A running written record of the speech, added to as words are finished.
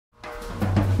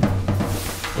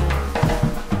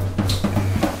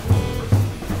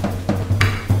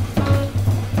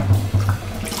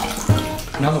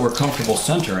Now that we're comfortable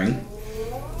centering,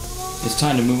 it's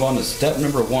time to move on to step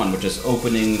number 1, which is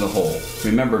opening the hole.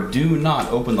 Remember, do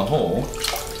not open the hole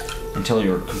until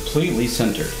you're completely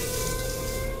centered.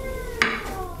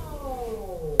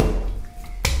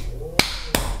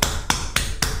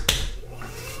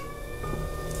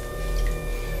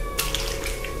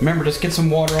 Remember, just get some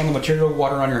water on the material,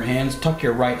 water on your hands, tuck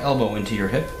your right elbow into your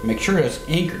hip. Make sure it's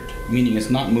anchored, meaning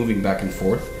it's not moving back and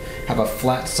forth. Have a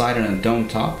flat side and a dome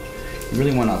top. You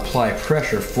really want to apply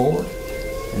pressure forward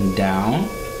and down,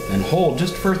 and hold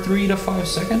just for 3 to 5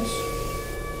 seconds.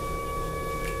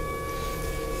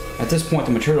 At this point,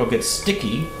 the material gets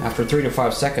sticky after 3 to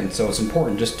 5 seconds, so it's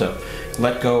important just to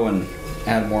let go and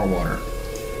add more water.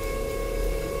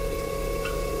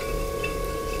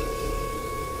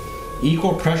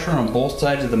 Equal pressure on both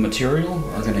sides of the material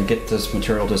are going to get this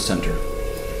material to center.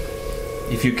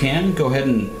 If you can, go ahead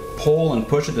and pull and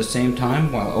push at the same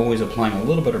time while always applying a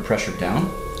little bit of pressure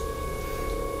down.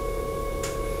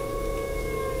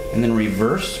 And then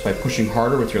reverse by pushing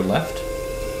harder with your left.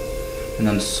 And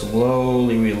then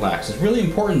slowly relax. It's really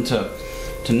important to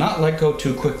not let go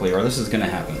too quickly, or this is going to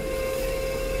happen.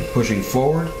 You're pushing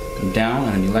forward and down,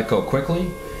 and then you let go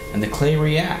quickly, and the clay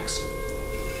reacts.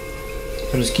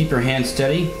 So just keep your hand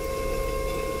steady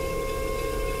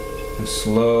and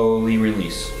slowly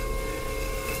release.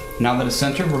 Now that it's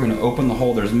centered, we're going to open the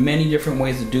hole. There's many different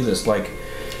ways to do this, like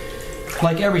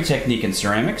every technique in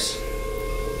ceramics.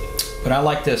 But I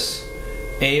like this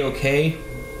A-OK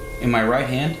in my right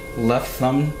hand, left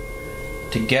thumb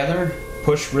together,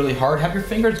 push really hard. Have your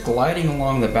fingers gliding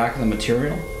along the back of the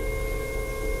material.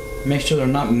 Make sure they're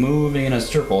not moving in a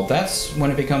circle. That's when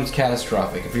it becomes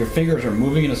catastrophic. If your fingers are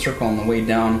moving in a circle on the way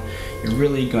down, you're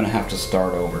really going to have to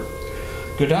start over.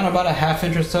 Go down about a ½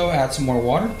 inch or so, add some more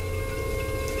water,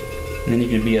 and then you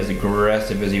can be as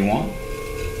aggressive as you want.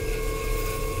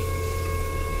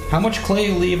 How much clay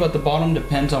you leave at the bottom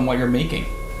depends on what you're making.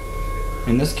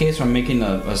 In this case, I'm making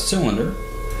a cylinder,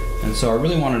 and so I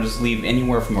really want to just leave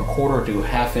anywhere from 1/4 to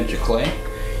 ½ inch of clay.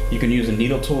 You can use a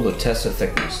needle tool to test the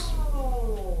thickness.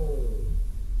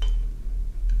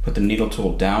 Put the needle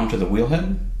tool down to the wheel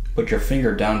head, put your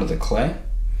finger down to the clay,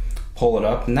 pull it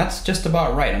up, and that's just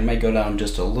about right. I might go down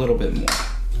just a little bit more.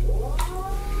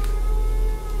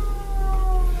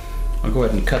 I'll go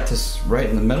ahead and cut this right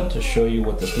in the middle to show you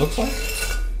what this looks like.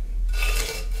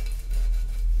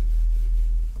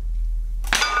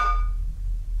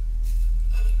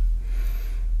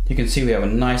 You can see we have a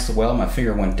nice well. My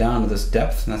finger went down to this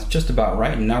depth, and that's just about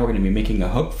right. And now we're going to be making a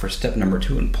hook for step number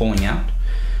 2 and pulling out.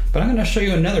 But I'm going to show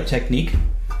you another technique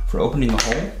for opening the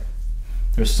hole.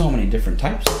 There's so many different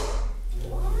types.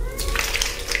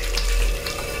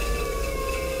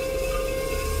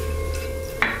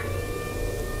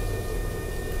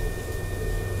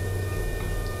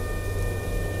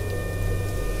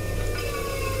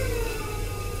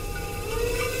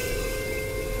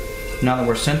 Now that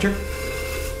we're centered,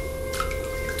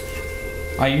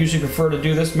 I usually prefer to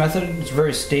do this method. It's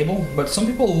very stable, but some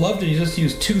people love to just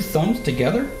use 2 thumbs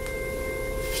together.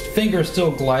 Fingers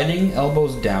still gliding,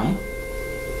 elbows down.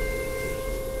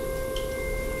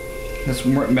 This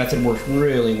method works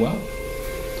really well.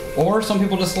 Or some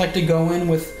people just like to go in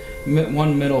with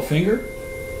one middle finger,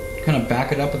 kind of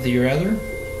back it up with your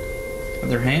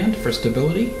other hand for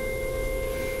stability.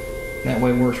 That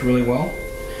way works really well.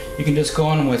 You can just go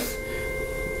on with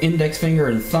index finger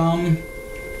and thumb.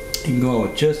 You can go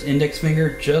with just index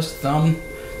finger, just thumb.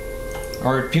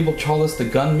 Or people call this the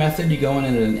gun method. You go in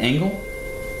at an angle.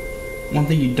 One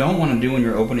thing you don't want to do when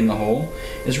you're opening the hole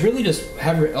is really just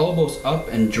have your elbows up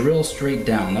and drill straight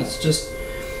down. That's just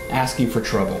asking for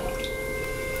trouble.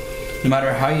 No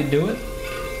matter how you do it,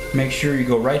 make sure you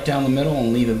go right down the middle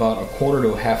and leave about 1/4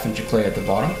 to ½ inch of clay at the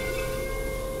bottom.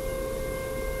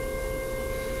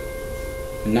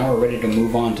 And now we're ready to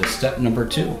move on to step number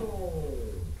 2.